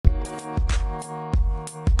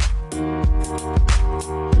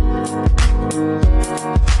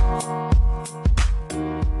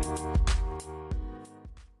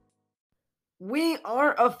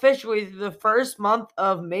officially through the first month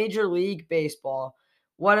of Major League Baseball.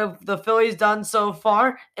 What have the Phillies done so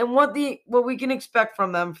far, and what we can expect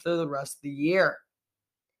from them for the rest of the year?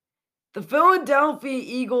 The Philadelphia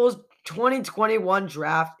Eagles 2021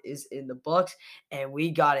 draft is in the books, and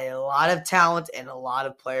we got a lot of talent and a lot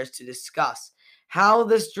of players to discuss. How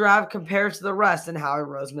this draft compares to the rest and Howard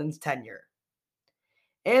Roseman's tenure.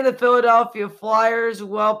 And the Philadelphia Flyers,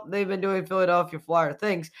 well, they've been doing Philadelphia Flyer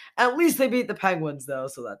things. At least they beat the Penguins, though,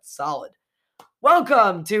 so that's solid.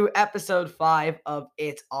 Welcome to episode 5 of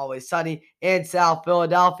It's Always Sunny in South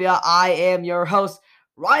Philadelphia. I am your host,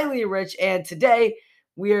 Riley Rich, and today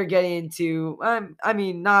we are getting into,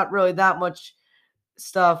 not really that much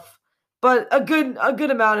stuff, but a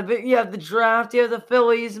good amount of it. You have the draft, you have the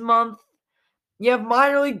Phillies month, you have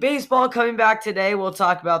minor league baseball coming back today. We'll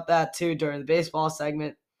talk about that too during the baseball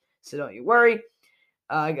segment, so don't you worry.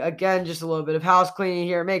 Again, just a little bit of house cleaning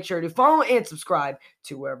here. Make sure to follow and subscribe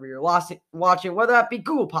to wherever you're watching, whether that be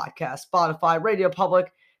Google Podcasts, Spotify, Radio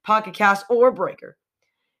Public, Pocket Cast, or Breaker,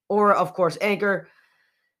 or of course Anchor.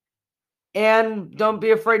 And don't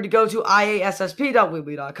be afraid to go to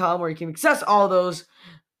iassp.weebly.com where you can access all those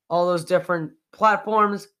different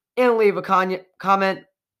platforms and leave a comment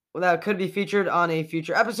that could be featured on a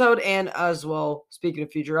future episode. And as well, speaking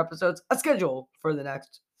of future episodes, a schedule for the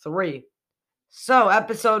next 3. So,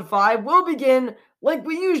 episode 5 will begin like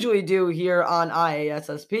we usually do here on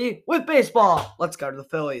IASSP with baseball. Let's go to the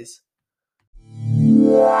Phillies.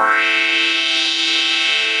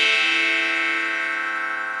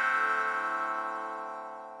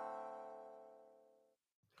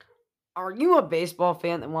 Are you a baseball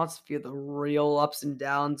fan that wants to feel the real ups and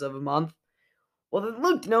downs of a month? Well, then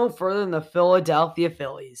look no further than the Philadelphia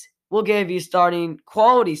Phillies. We'll give you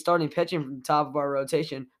quality starting pitching from the top of our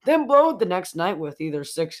rotation, then blow it the next night with either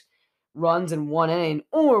 6 runs in 1 inning,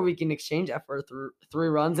 or we can exchange that for 3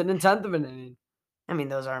 runs in a 10th of an inning. I mean,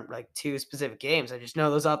 those aren't like 2 specific games. I just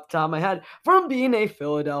know those off the top of my head from being a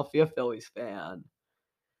Philadelphia Phillies fan.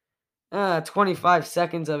 25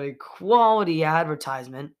 seconds of a quality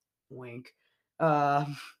advertisement. Wink.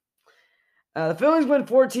 The Phillies went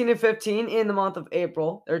 14-15 in the month of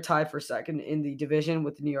April. They're tied for second in the division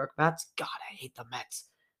with the New York Mets. God, I hate the Mets.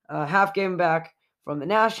 Half game back from the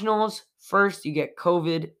Nationals. First, you get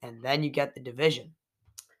COVID, and then you get the division.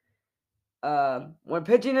 When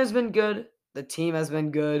pitching has been good, the team has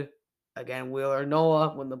been good. Again, Wheeler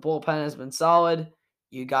Nola, when the bullpen has been solid,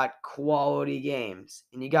 you got quality games,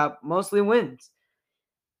 and you got mostly wins.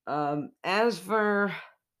 As for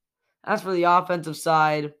the offensive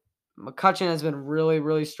side, McCutchen has been really,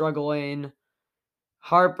 really struggling.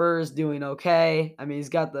 Harper's doing okay. I mean, he's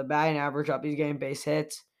got the batting average up. He's getting base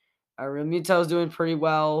hits. Realmuto's doing pretty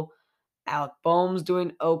well. Alec Boehm's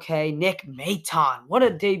doing okay. Nick Maton. What a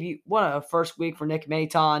debut. What a first week for Nick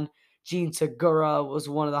Maton. Gene Segura was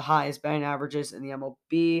one of the highest batting averages in the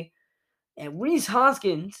MLB. And Rhys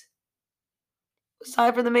Hoskins was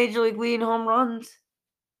tied for the Major League lead in home runs.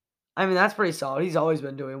 I mean, that's pretty solid. He's always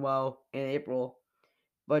been doing well in April.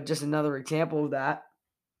 But just another example of that.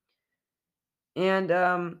 And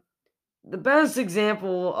the best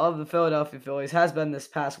example of the Philadelphia Phillies has been this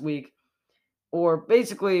past week. Or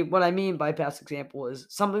basically, what I mean by past example is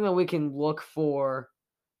something that we can look for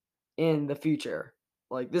in the future.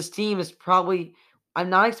 Like, this team is probably... I'm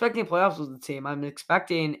not expecting playoffs with the team. I'm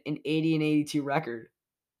expecting an 80-82 record,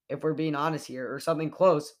 if we're being honest here, or something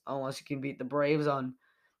close, unless you can beat the Braves on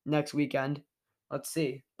next weekend. Let's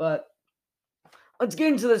see. But let's get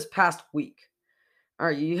into this past week. All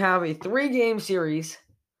right, you have a 3-game series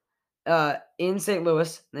in St.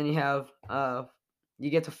 Louis. Then you have you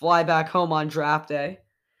get to fly back home on draft day,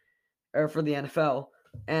 or for the NFL,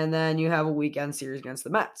 and then you have a weekend series against the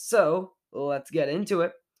Mets. So let's get into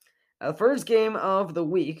it. First game of the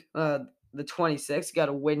week, the 26th, got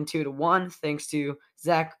a win 2-1 thanks to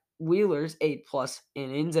Zach Wheeler's 8+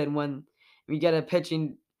 innings. And when you get a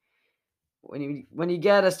pitching, when you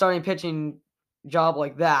get a starting pitching job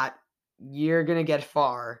like that, you're gonna get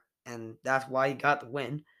far, and that's why he got the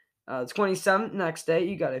win. 27th next day,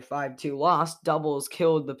 you got a 5-2 loss. Doubles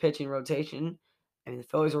killed the pitching rotation. I mean, the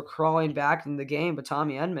Phillies were crawling back in the game, but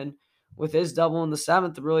Tommy Edman, with his double in the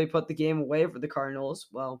 7th, really put the game away for the Cardinals.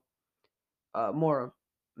 Well, more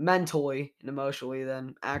mentally and emotionally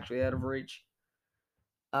than actually out of reach.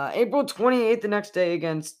 April 28th, the next day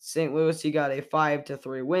against St. Louis, you got a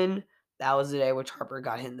 5-3 win. That was the day which Harper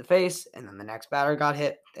got hit in the face, and then the next batter got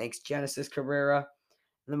hit. Thanks, Genesis Cabrera.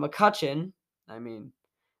 And then McCutchen, I mean,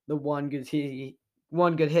 the one good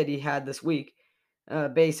hit he had this week,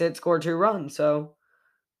 base hit, scored 2 runs. So,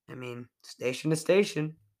 I mean, station to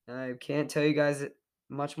station. I can't tell you guys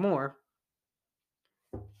much more.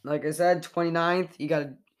 Like I said, 29th, you got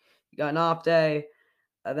an off day.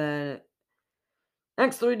 And then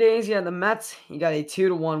next 3 days, you had the Mets. You got a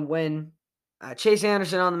 2-1 win. Chase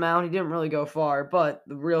Anderson on the mound. He didn't really go far, but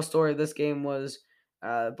the real story of this game was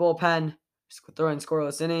bullpen throwing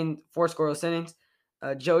scoreless innings, 4 scoreless innings.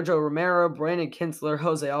 Jojo Romero, Brandon Kinsler,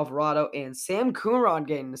 Jose Alvarado, and Sam Coonrod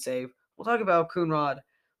getting the save. We'll talk about Coonrod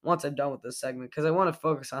once I'm done with this segment because I want to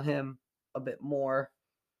focus on him a bit more.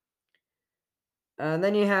 And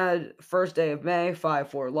then you had first day of May,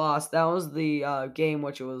 5-4 loss. That was the game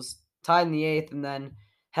which was tied in the 8th, and then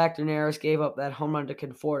Hector Neris gave up that home run to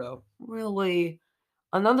Conforto. Really,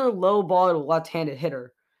 another low ball to a left-handed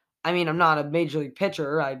hitter. I mean, I'm not a major league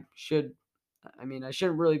pitcher. I shouldn't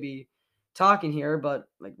really be talking here, but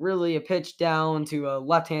like really a pitch down to a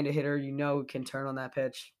left-handed hitter, can turn on that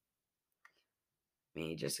pitch. I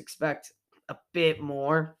mean, just expect a bit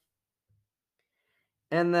more.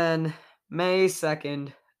 And then May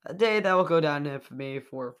 2nd, a day that will go down in infamy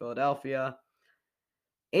for Philadelphia.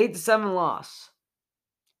 8-7 loss.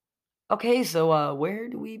 Okay, so where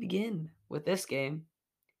do we begin with this game?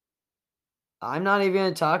 I'm not even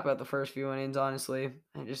going to talk about the first few innings, honestly.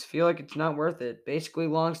 I just feel like it's not worth it. Basically,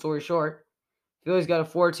 long story short, Philly's got a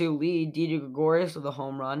 4-2 lead. Didi Gregorius with a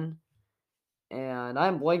home run. And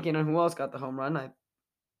I'm blanking on who else got the home run.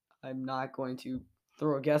 I'm not going to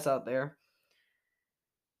throw a guess out there.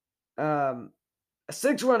 A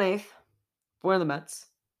 6-run eighth for the Mets.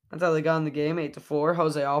 That's how they got in the game, 8-4.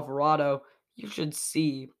 Jose Alvarado, you should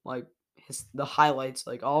see the highlights.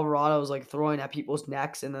 Like Alvarado was like throwing at people's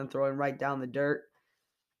necks and then throwing right down the dirt.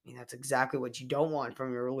 I mean, that's exactly what you don't want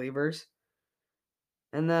from your relievers.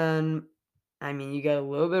 And then, I mean, you got a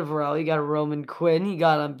little bit of Varela. You got a Roman Quinn. He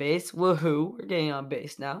got on base. Woohoo! We're getting on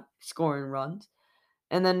base now, scoring runs.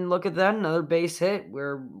 And then look at that, another base hit.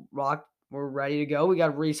 We're ready to go. We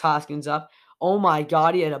got Rhys Hoskins up. Oh my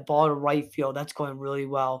God, he had a ball to right field. That's going really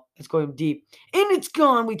well. It's going deep. And it's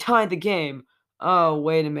gone. We tied the game. Oh,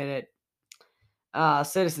 wait a minute.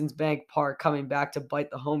 Citizens Bank Park coming back to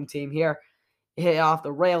bite the home team here. Hit off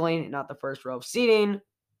the railing, not the first row of seating.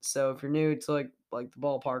 So if you're new to like the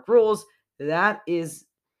ballpark rules, that is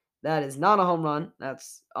not a home run.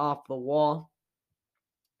 That's off the wall.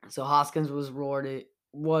 So Hoskins was rewarded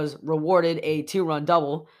a 2-run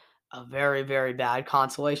double, a very, very bad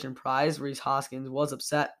consolation prize. Rhys Hoskins was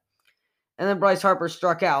upset. And then Bryce Harper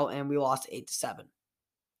struck out, and we lost 8-7.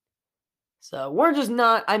 So we're just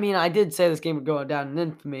not, I mean, I did say this game would go down in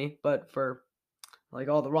infamy, but for like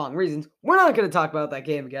all the wrong reasons. We're not going to talk about that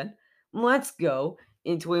game again. Let's go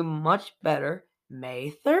into a much better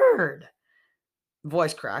May 3rd.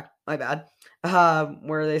 Voice crack, my bad.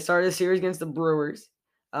 Where they started a series against the Brewers.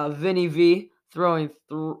 Vinny V throwing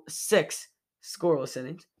 6 scoreless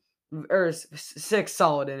innings, or 6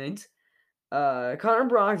 solid innings. Connor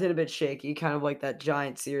Brogdon a bit shaky, kind of like that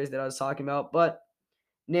Giant series that I was talking about, but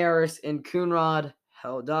Neris and Coonrod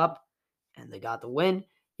held up, and they got the win.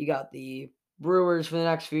 You got the Brewers for the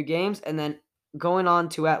next few games, and then going on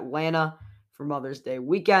to Atlanta for Mother's Day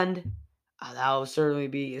weekend. That will certainly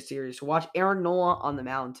be a series to watch. Aaron Nola on the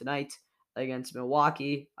mound tonight against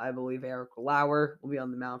Milwaukee. I believe Eric Lauer will be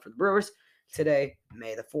on the mound for the Brewers today,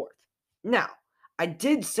 May the 4th. Now, I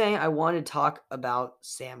did say I wanted to talk about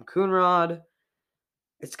Sam Coonrod.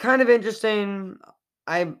 It's kind of interesting.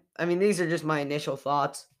 I mean, these are just my initial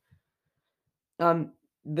thoughts.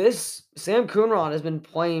 This Sam Coonrod has been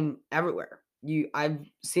playing everywhere. I've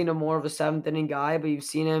seen him more of a 7th inning guy, but you've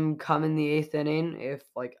seen him come in the 8th inning if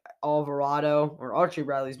like Alvarado or Archie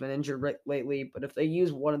Bradley's been injured lately. But if they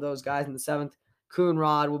use one of those guys in the 7th,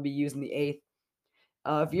 Coonrod will be used in the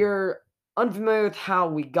 8th. If you're unfamiliar with how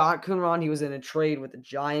we got Coonrod, he was in a trade with the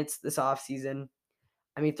Giants this offseason.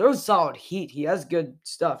 I mean, throws solid heat. He has good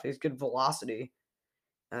stuff. He has good velocity.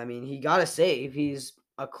 I mean, he got a save. He's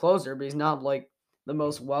a closer, but he's not like the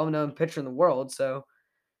most well-known pitcher in the world. So,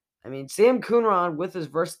 I mean, Sam Coonrod with his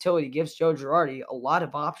versatility gives Joe Girardi a lot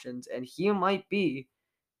of options, and he might be.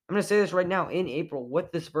 I'm going to say this right now. In April,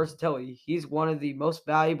 with this versatility, he's one of the most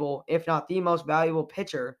valuable, if not the most valuable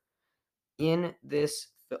pitcher on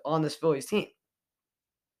this Phillies team.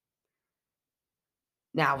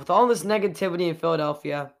 Now, with all this negativity in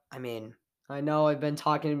Philadelphia, I mean, I know I've been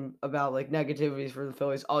talking about like negativities for the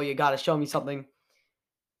Phillies. Oh, you got to show me something.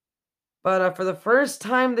 But for the first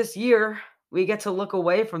time this year, we get to look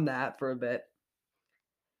away from that for a bit.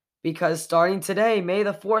 Because starting today, May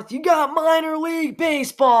the 4th, you got minor league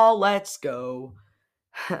baseball. Let's go.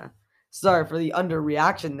 Sorry for the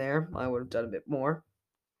underreaction there. I would have done a bit more.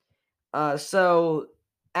 So,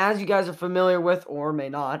 as you guys are familiar with, or may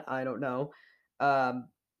not, I don't know,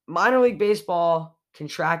 minor league baseball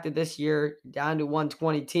contracted this year down to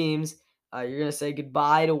 120 teams. You're going to say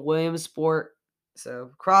goodbye to Williamsport.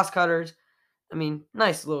 So, Crosscutters, I mean,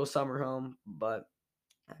 nice little summer home, but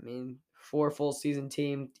I mean, for a full season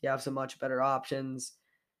team, you have some much better options.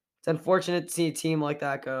 It's unfortunate to see a team like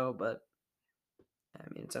that go, but I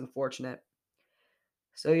mean, it's unfortunate.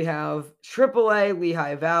 So you have AAA,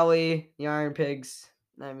 Lehigh Valley, the Iron Pigs.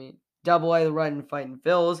 I mean, AA, the Red and Fighting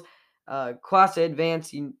Phils. Class A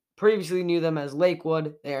Advance, you previously knew them as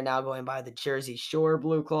Lakewood. They are now going by the Jersey Shore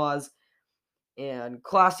Blue Claws. And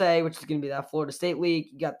Class A, which is going to be that Florida State League,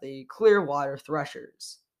 you got the Clearwater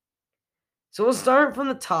Threshers. So we'll start from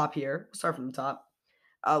the top here.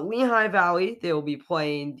 Lehigh Valley, they will be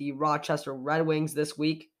playing the Rochester Red Wings this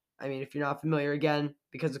week. I mean, if you're not familiar, again,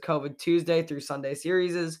 because of COVID, Tuesday through Sunday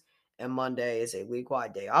series and Monday is a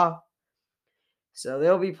league-wide day off. So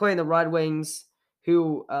they'll be playing the Red Wings,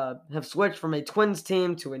 who have switched from a Twins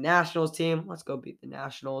team to a Nationals team. Let's go beat the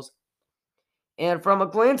Nationals. And from a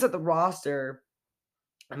glance at the roster,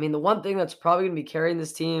 I mean, the one thing that's probably going to be carrying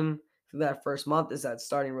this team through that first month is that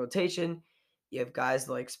starting rotation. You have guys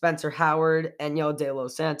like Spencer Howard, Enyo De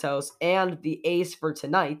Los Santos, and the ace for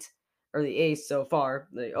tonight, or the ace so far,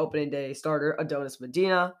 the opening day starter, Adonis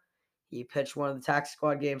Medina. He pitched one of the taxi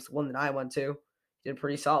squad games, the one that I went to. He did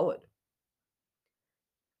pretty solid.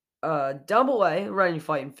 Double A, Running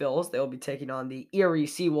Fighting Phils. They'll be taking on the Erie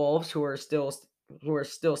Seawolves, who are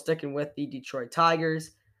still sticking with the Detroit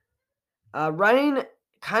Tigers. Running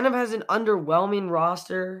kind of has an underwhelming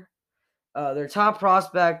roster. Their top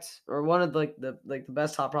prospect, or one of the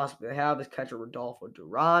best top prospect they have, is catcher Rodolfo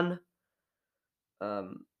Duran.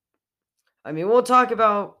 I mean, we'll talk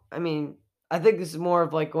about. I mean, I think this is more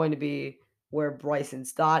of like going to be where Bryson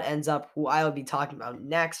Stott ends up, who I will be talking about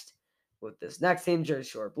next with this next team, Jersey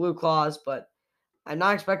Shore Blue Claws. But I'm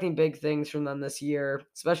not expecting big things from them this year,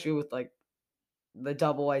 especially with like the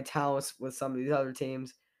Double A talents with some of these other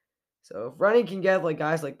teams. So if Running can get like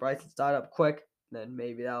guys like Bryson Stott up quick, then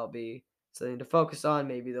maybe that'll be something to focus on.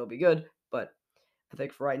 Maybe they'll be good. But I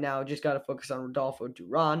think for right now, just got to focus on Rodolfo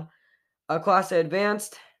Duran. Class A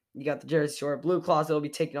Advanced, you got the Jersey Shore Blue Claws that will be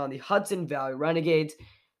taking on the Hudson Valley Renegades,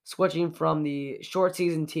 switching from the short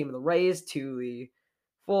season team of the Rays to the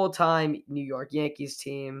full-time New York Yankees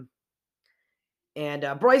team. And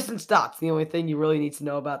Bryson Stott's the only thing you really need to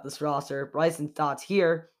know about this roster. Bryson Stott's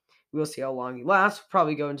here. We'll see how long he lasts.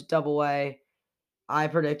 Probably go into Double A. I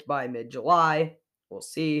predict by mid-July. We'll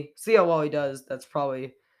see. See how well he does. That's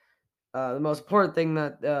probably the most important thing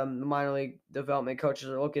that the minor league development coaches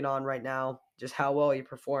are looking on right now. Just how well he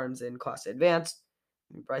performs in Class A Advanced.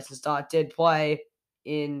 Bryson Stott did play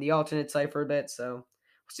in the alternate site for a bit, so we'll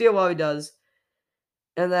see how well he does.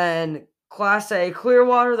 And then Class A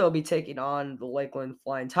Clearwater, they'll be taking on the Lakeland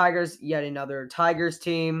Flying Tigers, yet another Tigers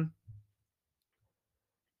team.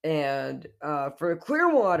 And for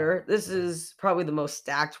Clearwater, this is probably the most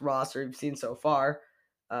stacked roster we've seen so far,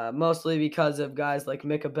 mostly because of guys like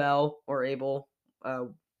Micah Bell or Abel,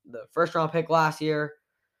 the first-round pick last year,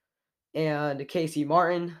 and Casey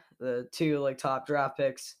Martin, the two like top draft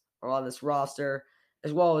picks, are on this roster,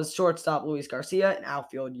 as well as shortstop Luis Garcia and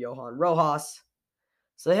outfield Johan Rojas.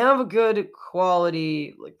 So they have a good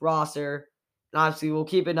quality like roster. And obviously, we'll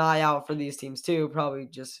keep an eye out for these teams too. Probably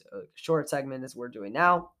just a short segment as we're doing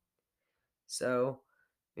now. So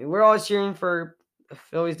I mean, we're always cheering for the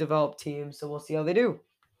Phillies developed teams, so we'll see how they do.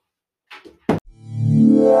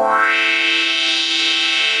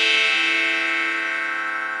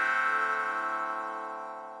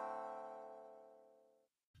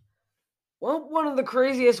 Well, one of the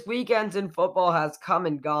craziest weekends in football has come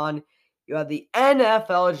and gone. You have the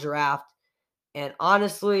NFL draft. And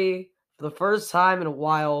honestly, for the first time in a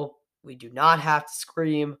while, we do not have to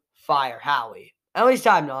scream, fire Howie. At least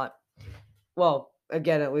I'm not. Well,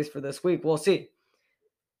 again, at least for this week, we'll see.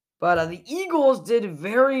 But the Eagles did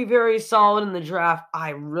very, very solid in the draft.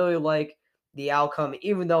 I really like the outcome,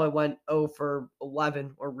 even though it went 0 for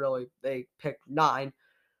 11, or really, they picked 9.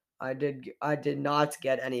 I did not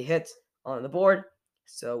get any hits on the board.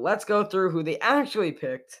 So let's go through who they actually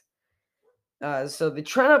picked. So they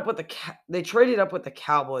traded up with the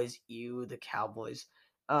Cowboys. The Cowboys.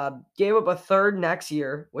 Gave up a third next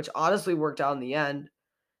year, which honestly worked out in the end.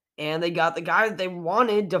 And they got the guy that they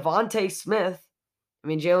wanted, Devontae Smith. I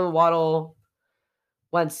mean, Jalen Waddle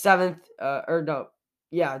went 7th.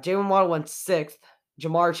 Jalen Waddle went 6th.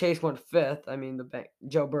 Jamar Chase went 5th. I mean,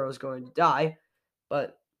 Joe Burrow's going to die.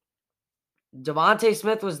 But Devontae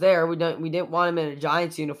Smith was there. We didn't want him in a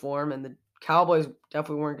Giants uniform, and the Cowboys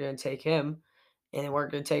definitely weren't going to take him. And they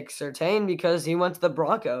weren't going to take Surtain because he went to the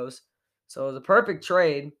Broncos. So it was a perfect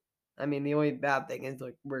trade. I mean, the only bad thing is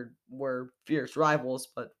like we're fierce rivals,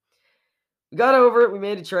 but we got over it. We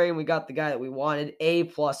made a trade, and we got the guy that we wanted. A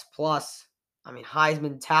plus plus. I mean,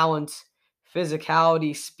 Heisman talent,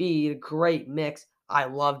 physicality, speed, great mix. I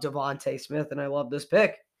love Devontae Smith, and I love this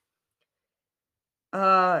pick.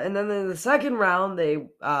 And then in the second round, they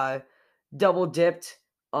double dipped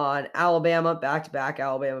on Alabama, back-to-back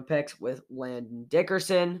Alabama picks with Landon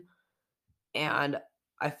Dickerson. And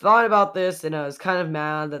I thought about this, and I was kind of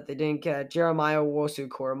mad that they didn't get Jeremiah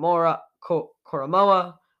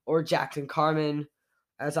Owusu-Koramoah or Jackson Carman,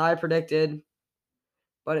 as I predicted.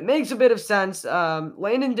 But it makes a bit of sense.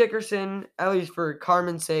 Landon Dickerson, at least for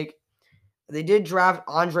Carman's sake, they did draft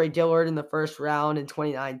Andre Dillard in the first round in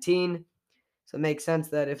 2019. So it makes sense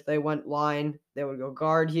that if they went line, they would go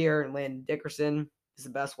guard here, and Landon Dickerson is the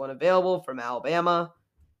best one available from Alabama.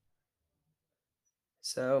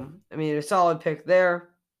 So, I mean, a solid pick there.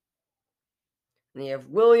 And you have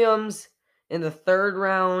Williams in the third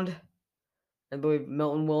round. I believe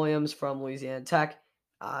Milton Williams from Louisiana Tech.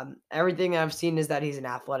 Everything I've seen is that he's an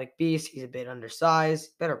athletic beast. He's a bit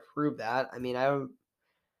undersized. Better prove that. I mean,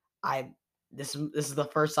 this is the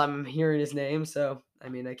first time I'm hearing his name, so I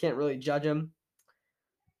mean, I can't really judge him.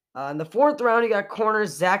 In the fourth round, you got corner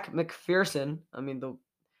Zach McPherson. I mean, the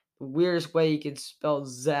weirdest way you could spell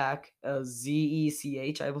Zach,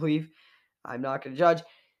 Zech, I believe. I'm not going to judge.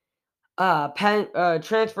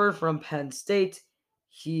 Transferred from Penn State.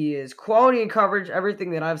 He is quality in coverage.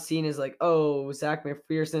 Everything that I've seen is like, oh, Zach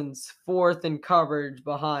McPherson's fourth in coverage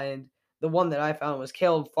behind the one that I found was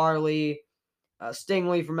Caleb Farley,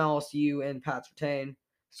 Stingley from LSU, and Pat Surtain.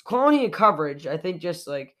 His quality in coverage, I think, just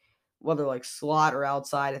like whether like slot or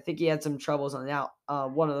outside. I think he had some troubles on the out,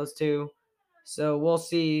 one of those two. So we'll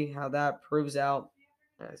see how that proves out.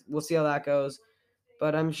 We'll see how that goes.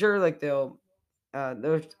 But I'm sure like they'll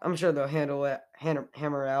handle it,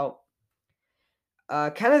 hammer it out.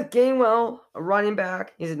 Kenneth Gainwell, a running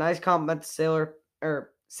back. He's a nice compliment to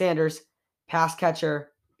Sanders, pass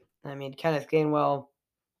catcher. I mean, Kenneth Gainwell,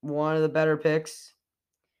 one of the better picks.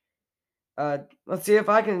 Let's see if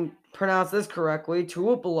I can pronounce this correctly.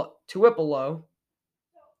 Tuipolo.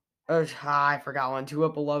 I forgot one.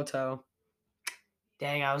 Tuipiloto.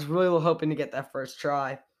 Dang, I was really hoping to get that first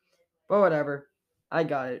try. But whatever. I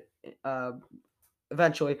got it.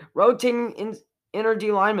 Eventually. Rotating inner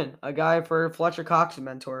D lineman. A guy for Fletcher Cox's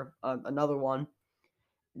mentor. Another one.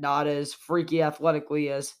 Not as freaky athletically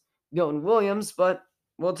as Milton Williams, but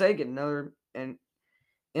we'll take it. Another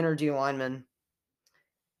inner D lineman.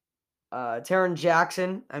 Taron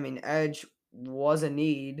Jackson. I mean, edge was a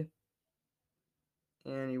need.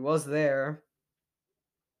 And he was there.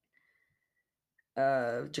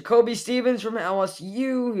 Jacoby Stevens from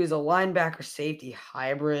LSU. He's a linebacker safety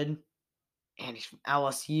hybrid. And he's from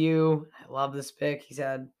LSU. I love this pick. He's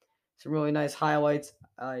had some really nice highlights.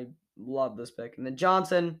 I love this pick. And then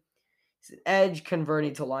Johnson, he's an edge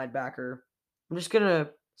converting to linebacker. I'm just going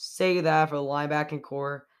to say that for the linebacking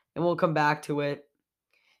core, and we'll come back to it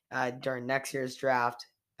during next year's draft.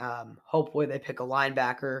 Hopefully they pick a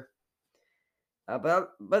linebacker.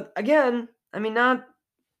 But again, I mean,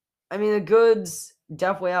 the goods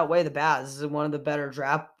definitely outweigh the bads. This is one of the better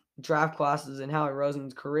draft classes in Howie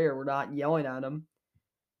Roseman's career. We're not yelling at him.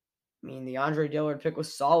 I mean, the Andre Dillard pick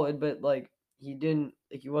was solid, but like he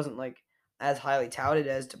wasn't like as highly touted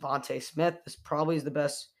as Devontae Smith. This probably is the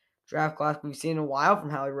best draft class we've seen in a while from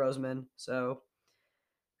Howie Roseman. So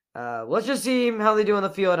let's just see how they do on the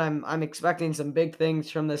field. I'm expecting some big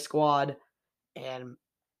things from this squad. And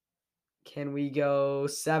can we go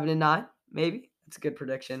 7-9? Maybe that's a good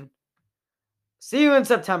prediction. See you in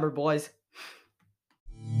September, boys.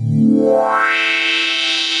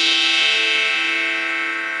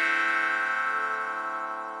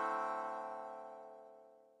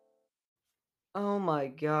 Oh my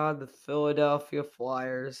God, the Philadelphia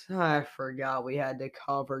Flyers. I forgot we had to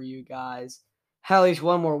cover you guys. At least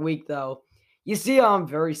one more week, though. You see, I'm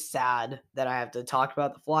very sad that I have to talk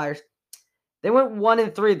about the Flyers. They went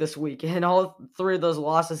 1-3 this week, and all three of those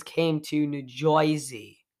losses came to New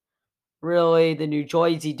Jersey. Really, the New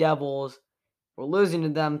Jersey Devils were losing to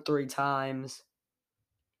them 3 times.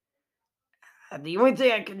 The only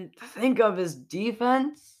thing I can think of is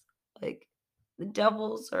defense. Like, the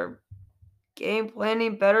Devils are game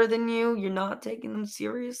planning better than you. You're not taking them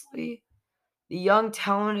seriously. The young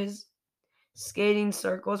talent is skating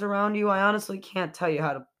circles around you. I honestly can't tell you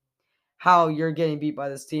how you're getting beat by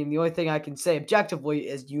this team. The only thing I can say objectively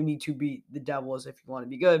is you need to beat the Devils if you want to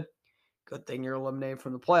be good. Good thing you're eliminated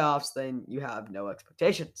from the playoffs, then you have no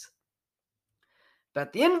expectations. But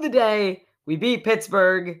at the end of the day, We beat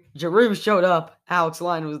Pittsburgh. Giroux showed up. Alex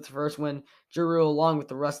Lyon was the first win. Giroux, along with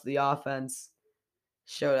the rest of the offense,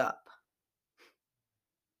 showed up.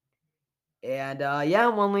 And,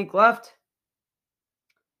 1 week left.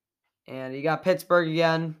 And you got Pittsburgh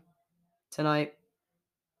again tonight.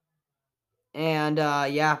 And,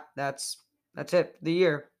 that's it for the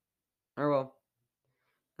year. Or, well,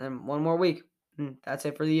 and one more week. That's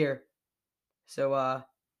it for the year. So,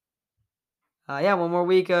 1 more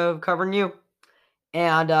week of covering you.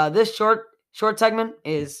 And this short segment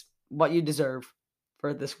is what you deserve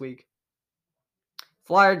for this week.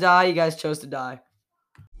 Fly or die, you guys chose to die.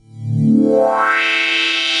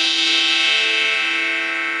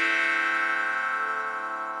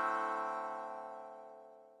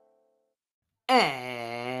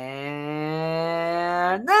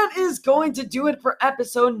 And that is going to do it for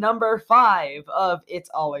episode number 5 of It's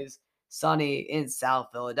Always Sunny in South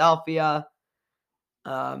Philadelphia.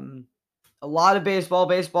 A lot of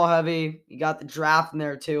baseball heavy. You got the draft in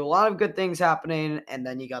there too. A lot of good things happening, and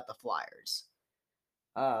then you got the Flyers.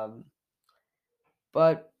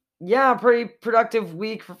 But yeah, pretty productive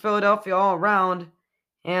week for Philadelphia all around.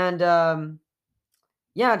 And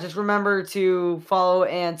just remember to follow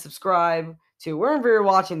and subscribe to wherever you're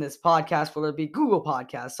watching this podcast, whether it be Google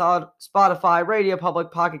Podcasts, Spotify, Radio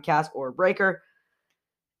Public, Pocket Cast, or Breaker.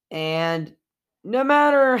 And no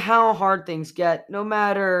matter how hard things get, no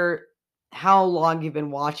matter how long you've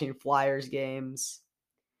been watching Flyers games,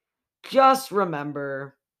 just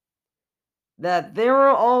remember that there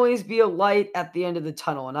will always be a light at the end of the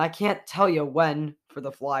tunnel. And I can't tell you when for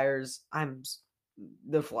the Flyers.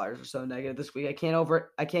 The Flyers are so negative this week. I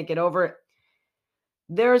can't get over it.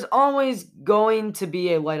 There's always going to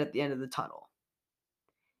be a light at the end of the tunnel.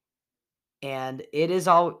 And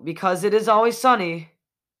because it is always sunny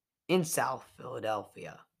in South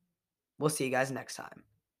Philadelphia. We'll see you guys next time.